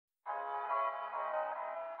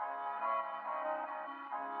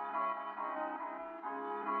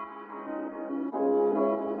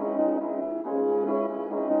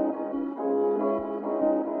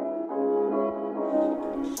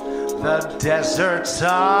The desert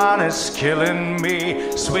sun is killing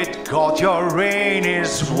me. Sweet God, your rain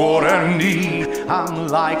is what I need. I'm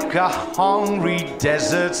like a hungry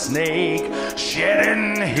desert snake,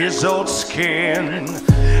 shedding his old skin.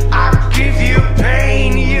 I give you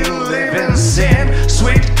pain, you live in sin.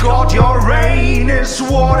 Sweet God, your rain is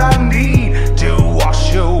what I need to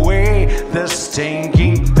wash away the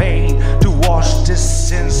stinking pain, to wash the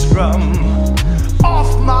sins from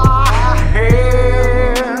off my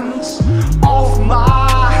hands, off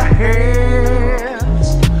my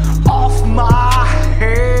hands, off my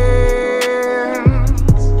hands.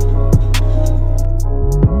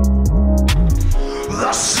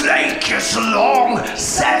 The snake is long,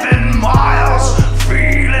 7 miles.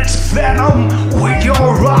 Feel its venom with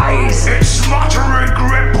your eyes. Its smothering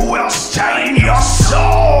grip will stain your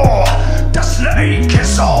soul. The snake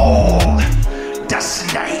is old. The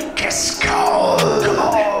snake is cold.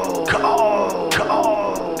 Cold, cold, cold,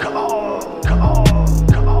 cold, cold,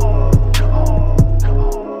 cold,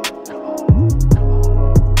 cold.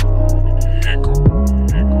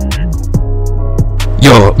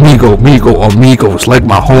 Yo, amigo, amigos, like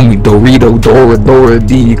my homie Dorito, Dora,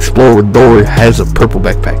 the Explorer. Dora has a purple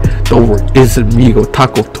backpack. Dora is amigo.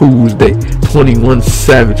 Taco Tuesday, 21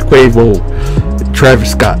 Savage, Quavo,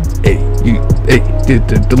 Travis Scott. Hey,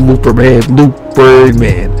 the Looper Man,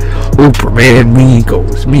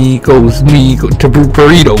 Migos,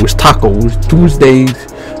 burritos, tacos, Tuesdays,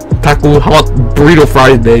 taco hot burrito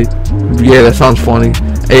Friday. Yeah, that sounds funny.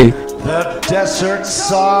 Hey. The desert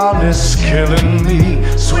sun is killing me.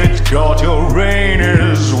 Sweet God, your rain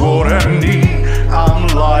is what I need. I'm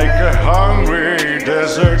like a hungry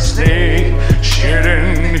desert snake,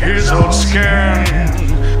 shedding his old skin.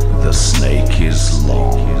 The snake is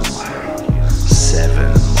long,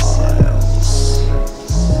 7 miles.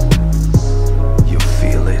 You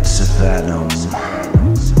feel its venom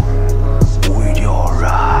with your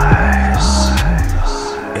eyes.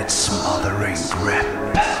 Its smothering grip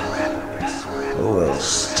will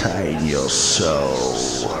stain your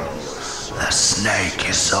soul. The snake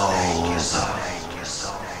is old.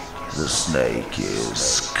 The snake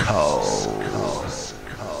is cold.